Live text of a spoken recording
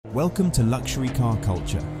Welcome to luxury car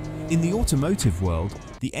culture. In the automotive world,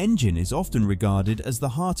 the engine is often regarded as the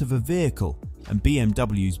heart of a vehicle, and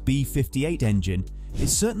BMW's B58 engine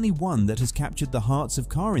is certainly one that has captured the hearts of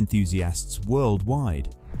car enthusiasts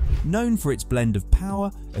worldwide. Known for its blend of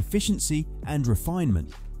power, efficiency, and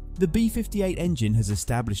refinement, the B58 engine has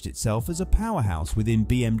established itself as a powerhouse within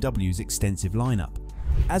BMW's extensive lineup.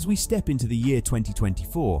 As we step into the year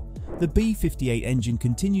 2024, the B58 engine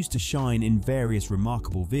continues to shine in various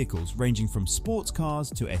remarkable vehicles ranging from sports cars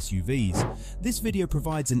to SUVs. This video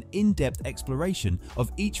provides an in-depth exploration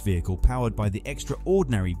of each vehicle powered by the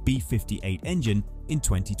extraordinary B58 engine in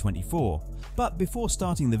 2024. But before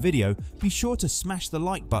starting the video, be sure to smash the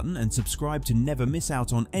like button and subscribe to never miss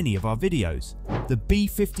out on any of our videos. The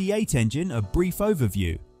B58 engine, a brief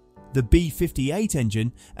overview. The B58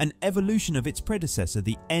 engine, an evolution of its predecessor,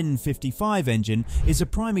 the N55 engine, is a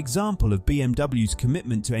prime example of BMW's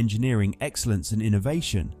commitment to engineering excellence and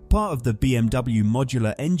innovation. Part of the BMW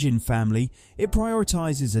modular engine family, it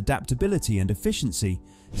prioritizes adaptability and efficiency,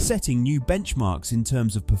 setting new benchmarks in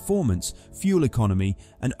terms of performance, fuel economy,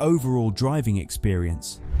 and overall driving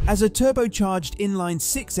experience. As a turbocharged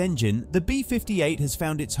inline-six engine, the B58 has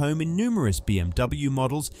found its home in numerous BMW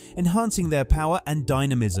models, enhancing their power and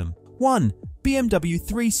dynamism. 1. BMW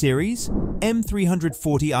 3 Series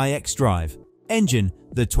M340iX Drive. Engine.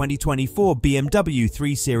 The 2024 BMW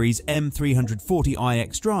 3 Series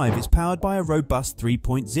M340iX Drive is powered by a robust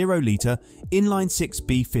 3.0-litre inline-six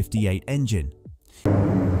B58 engine.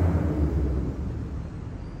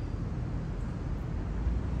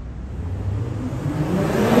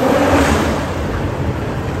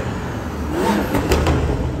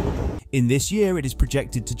 In this year, it is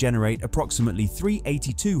projected to generate approximately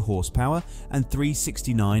 382 horsepower and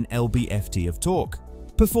 369 lb-ft of torque.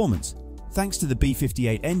 Performance. Thanks to the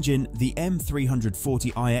B58 engine, the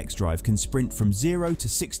M340iX Drive can sprint from 0 to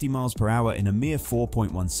 60 miles per hour in a mere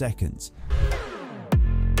 4.1 seconds.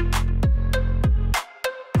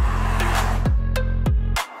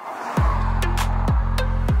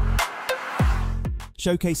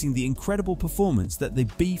 Showcasing the incredible performance that the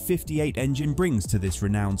B58 engine brings to this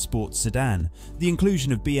renowned sports sedan. The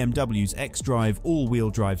inclusion of BMW's xDrive all-wheel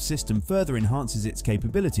drive system further enhances its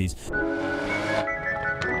capabilities,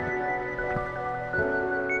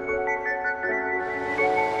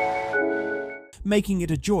 making it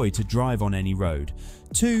a joy to drive on any road.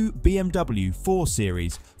 2. BMW 4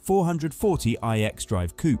 Series 440iX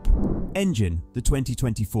Drive Coupe. Engine. The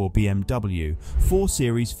 2024 BMW 4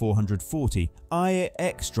 Series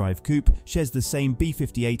 440iX Drive Coupe shares the same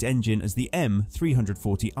B58 engine as the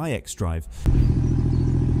M340iX Drive,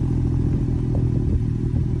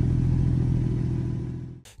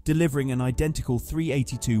 delivering an identical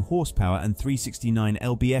 382 horsepower and 369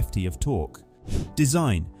 lb-ft of torque.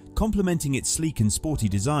 Design. Complementing its sleek and sporty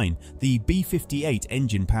design, the B58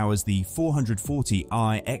 engine powers the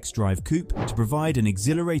 440iX Drive Coupe to provide an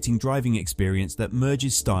exhilarating driving experience that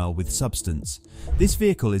merges style with substance. This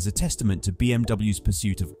vehicle is a testament to BMW's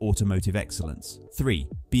pursuit of automotive excellence. 3.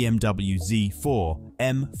 BMW Z4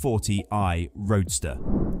 M40i Roadster.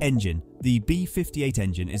 Engine. The B58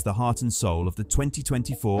 engine is the heart and soul of the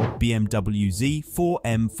 2024 BMW Z4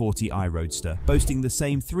 M40i Roadster, boasting the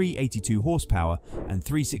same 382 horsepower and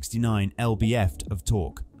 369 lb-ft of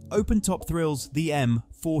torque. Open-top thrills the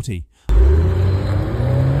M40.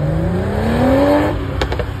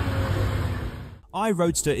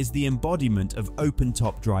 iRoadster is the embodiment of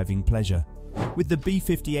open-top driving pleasure. With the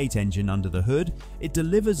B58 engine under the hood, it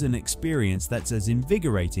delivers an experience that's as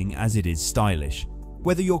invigorating as it is stylish.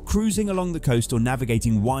 Whether you're cruising along the coast or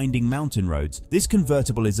navigating winding mountain roads, this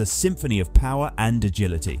convertible is a symphony of power and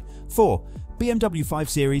agility. 4. BMW 5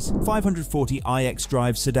 Series 540iX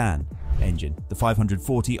Drive Sedan. Engine. The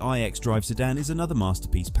 540iX Drive Sedan is another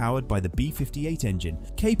masterpiece powered by the B58 engine,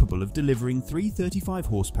 capable of delivering 335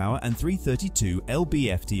 horsepower and 332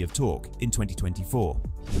 lb-ft of torque in 2024.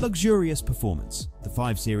 Luxurious performance. The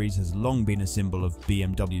 5 Series has long been a symbol of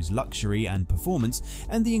BMW's luxury and performance,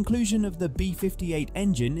 and the inclusion of the B58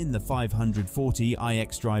 engine in the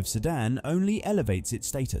 540iX Drive Sedan only elevates its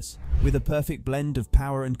status. With a perfect blend of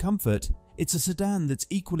power and comfort, it's a sedan that's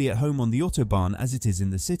equally at home on the autobahn as it is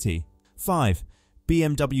in the city. 5.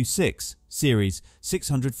 BMW 6 Series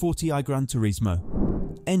 640i Gran Turismo.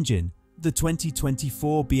 Engine. The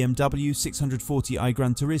 2024 BMW 640i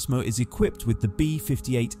Gran Turismo is equipped with the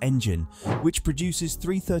B58 engine, which produces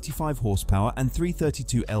 335 horsepower and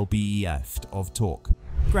 332 lb-ft of torque.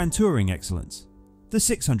 Grand touring excellence. The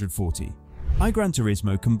 640 Gran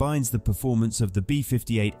Turismo combines the performance of the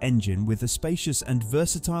B58 engine with a spacious and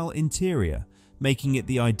versatile interior, making it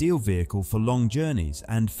the ideal vehicle for long journeys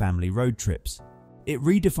and family road trips. It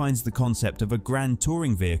redefines the concept of a grand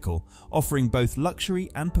touring vehicle, offering both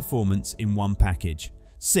luxury and performance in one package.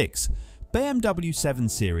 6. BMW 7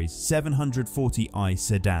 Series 740i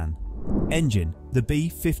Sedan. Engine. The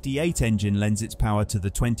B58 engine lends its power to the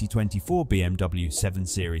 2024 BMW 7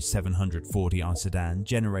 Series 740i Sedan,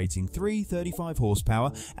 generating 335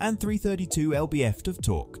 horsepower and 332 lb-ft of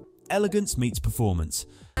torque. Elegance meets performance.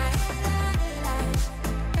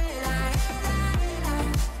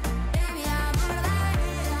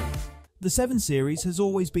 The 7 Series has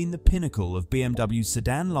always been the pinnacle of BMW's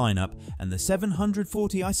sedan lineup, and the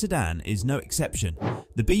 740i sedan is no exception.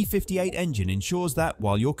 The B58 engine ensures that,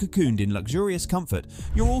 while you're cocooned in luxurious comfort,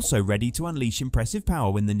 you're also ready to unleash impressive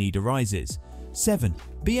power when the need arises. 7.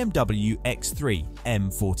 BMW X3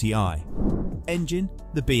 M40i. Engine.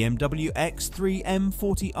 The BMW X3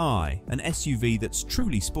 M40i, an SUV that's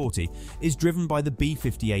truly sporty, is driven by the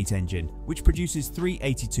B58 engine, which produces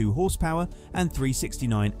 382 horsepower and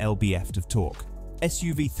 369 lb-ft of torque.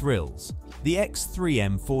 SUV thrills. The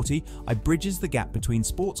X3 M40i bridges the gap between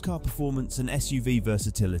sports car performance and SUV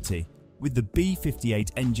versatility. With the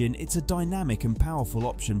B58 engine, it's a dynamic and powerful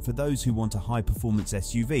option for those who want a high-performance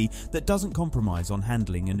SUV that doesn't compromise on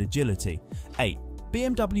handling and agility. 8.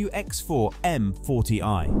 BMW X4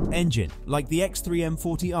 M40i. Engine. Like the X3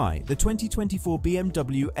 M40i, the 2024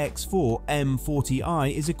 BMW X4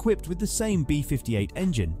 M40i is equipped with the same B58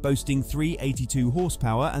 engine, boasting 382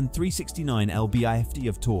 horsepower and 369 lb-ft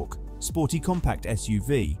of torque. Sporty compact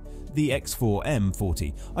SUV. The X4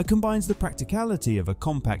 M40i combines the practicality of a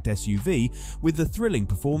compact SUV with the thrilling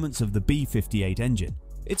performance of the B58 engine.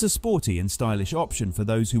 It's a sporty and stylish option for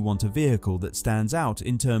those who want a vehicle that stands out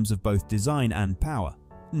in terms of both design and power.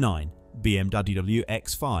 9. BMW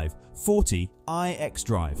X5 40i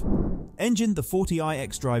xDrive. Engine. The 40i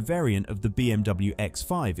xDrive variant of the BMW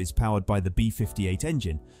X5 is powered by the B58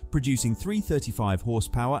 engine, producing 335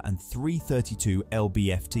 horsepower and 332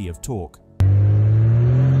 lb-ft of torque.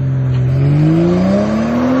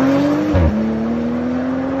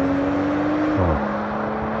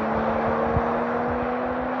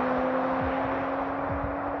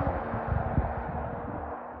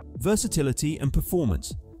 Versatility and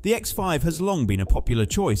performance. The X5 has long been a popular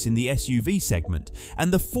choice in the SUV segment,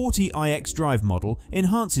 and the 40i xDrive model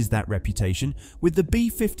enhances that reputation with the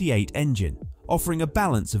B58 engine, offering a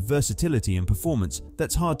balance of versatility and performance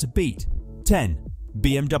that's hard to beat. 10.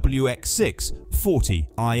 BMW X6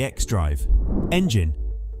 40i xDrive. Engine.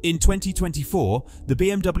 In 2024, the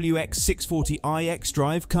BMW X6 40i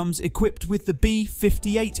xDrive comes equipped with the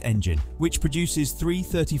B58 engine, which produces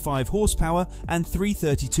 335 horsepower and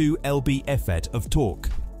 332 lb-ft of torque.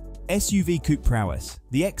 SUV coupe prowess.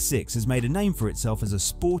 The X6 has made a name for itself as a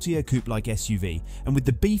sportier coupe-like SUV, and with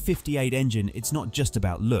the B58 engine, it's not just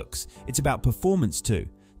about looks, it's about performance too.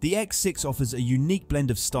 The X6 offers a unique blend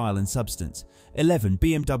of style and substance. 11.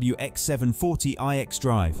 BMW X7 40i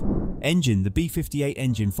xDrive. Engine. The B58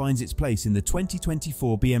 engine finds its place in the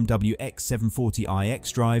 2024 BMW X7 40i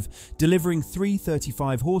xDrive, delivering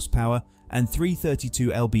 335 horsepower and 332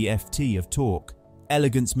 lb-ft of torque.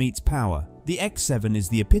 Elegance meets power. The X7 is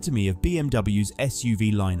the epitome of BMW's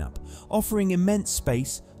SUV lineup, offering immense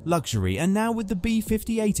space, luxury, and now with the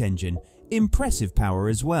B58 engine, impressive power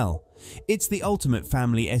as well. It's the ultimate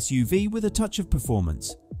family SUV with a touch of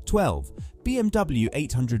performance. 12. BMW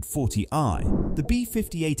 840i. The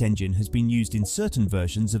B58 engine has been used in certain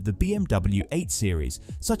versions of the BMW 8 Series,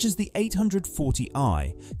 such as the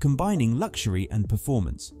 840i, combining luxury and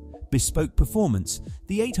performance. Bespoke performance.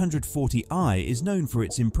 The 840i is known for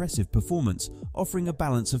its impressive performance, offering a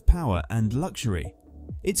balance of power and luxury.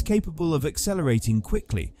 It's capable of accelerating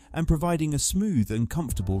quickly and providing a smooth and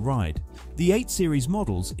comfortable ride. The 8 Series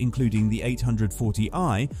models, including the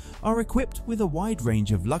 840i, are equipped with a wide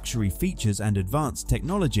range of luxury features and advanced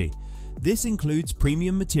technology. This includes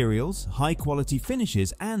premium materials, high-quality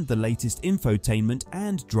finishes, and the latest infotainment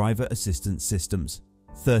and driver assistance systems.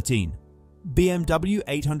 13. BMW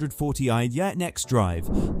 840i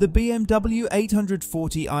xDrive. The BMW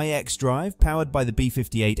 840i xDrive, powered by the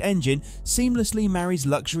B58 engine, seamlessly marries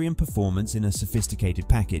luxury and performance in a sophisticated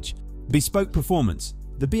package. Bespoke performance.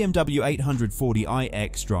 The BMW 840i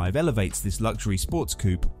xDrive elevates this luxury sports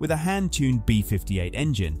coupe with a hand-tuned B58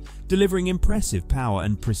 engine, delivering impressive power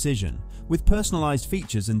and precision. With personalized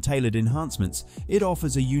features and tailored enhancements, it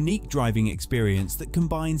offers a unique driving experience that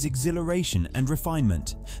combines exhilaration and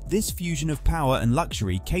refinement. This fusion of power and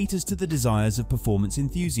luxury caters to the desires of performance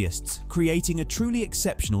enthusiasts, creating a truly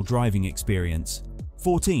exceptional driving experience.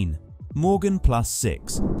 14. Morgan Plus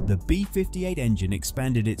 6. The B58 engine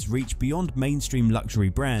expanded its reach beyond mainstream luxury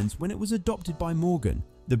brands when it was adopted by Morgan,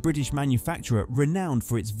 the British manufacturer renowned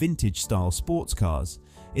for its vintage-style sports cars.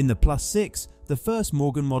 In the Plus 6, the first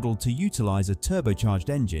Morgan model to utilise a turbocharged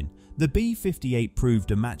engine, the B58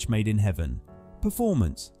 proved a match made in heaven.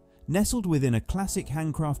 Performance. Nestled within a classic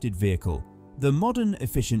handcrafted vehicle, the modern,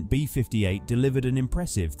 efficient B58 delivered an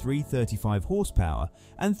impressive 335 horsepower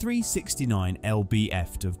and 369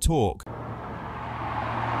 lb-ft of torque,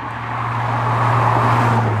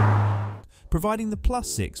 providing the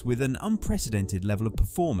Plus 6 with an unprecedented level of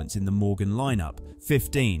performance in the Morgan lineup.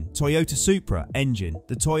 15. Toyota Supra engine.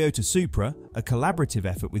 The Toyota Supra, a collaborative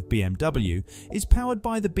effort with BMW, is powered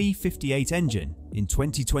by the B58 engine. In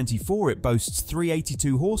 2024 it boasts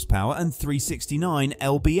 382 horsepower and 369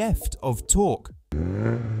 lb-ft of torque.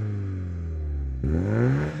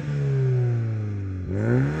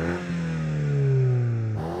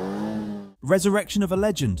 Resurrection of a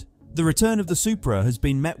legend. The return of the Supra has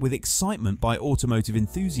been met with excitement by automotive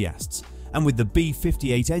enthusiasts, and with the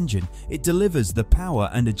B58 engine, it delivers the power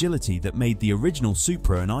and agility that made the original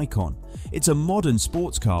Supra an icon. It's a modern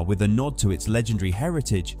sports car with a nod to its legendary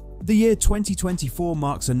heritage. The year 2024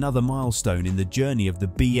 marks another milestone in the journey of the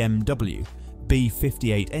BMW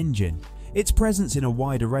B58 engine. Its presence in a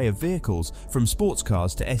wide array of vehicles, from sports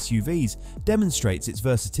cars to SUVs, demonstrates its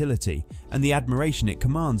versatility and the admiration it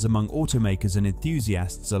commands among automakers and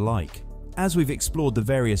enthusiasts alike. As we've explored the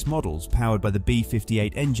various models powered by the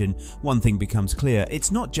B58 engine, one thing becomes clear: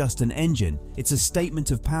 it's not just an engine, it's a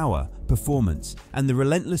statement of power, performance, and the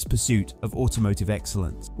relentless pursuit of automotive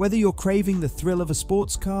excellence. Whether you're craving the thrill of a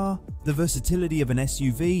sports car, the versatility of an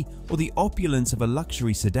SUV, or the opulence of a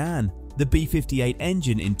luxury sedan, the B58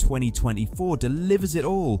 engine in 2024 delivers it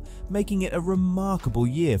all, making it a remarkable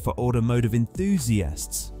year for automotive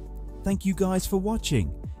enthusiasts. Thank you guys for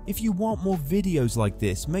watching. If you want more videos like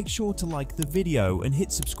this, make sure to like the video and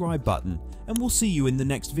hit subscribe button, and we'll see you in the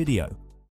next video.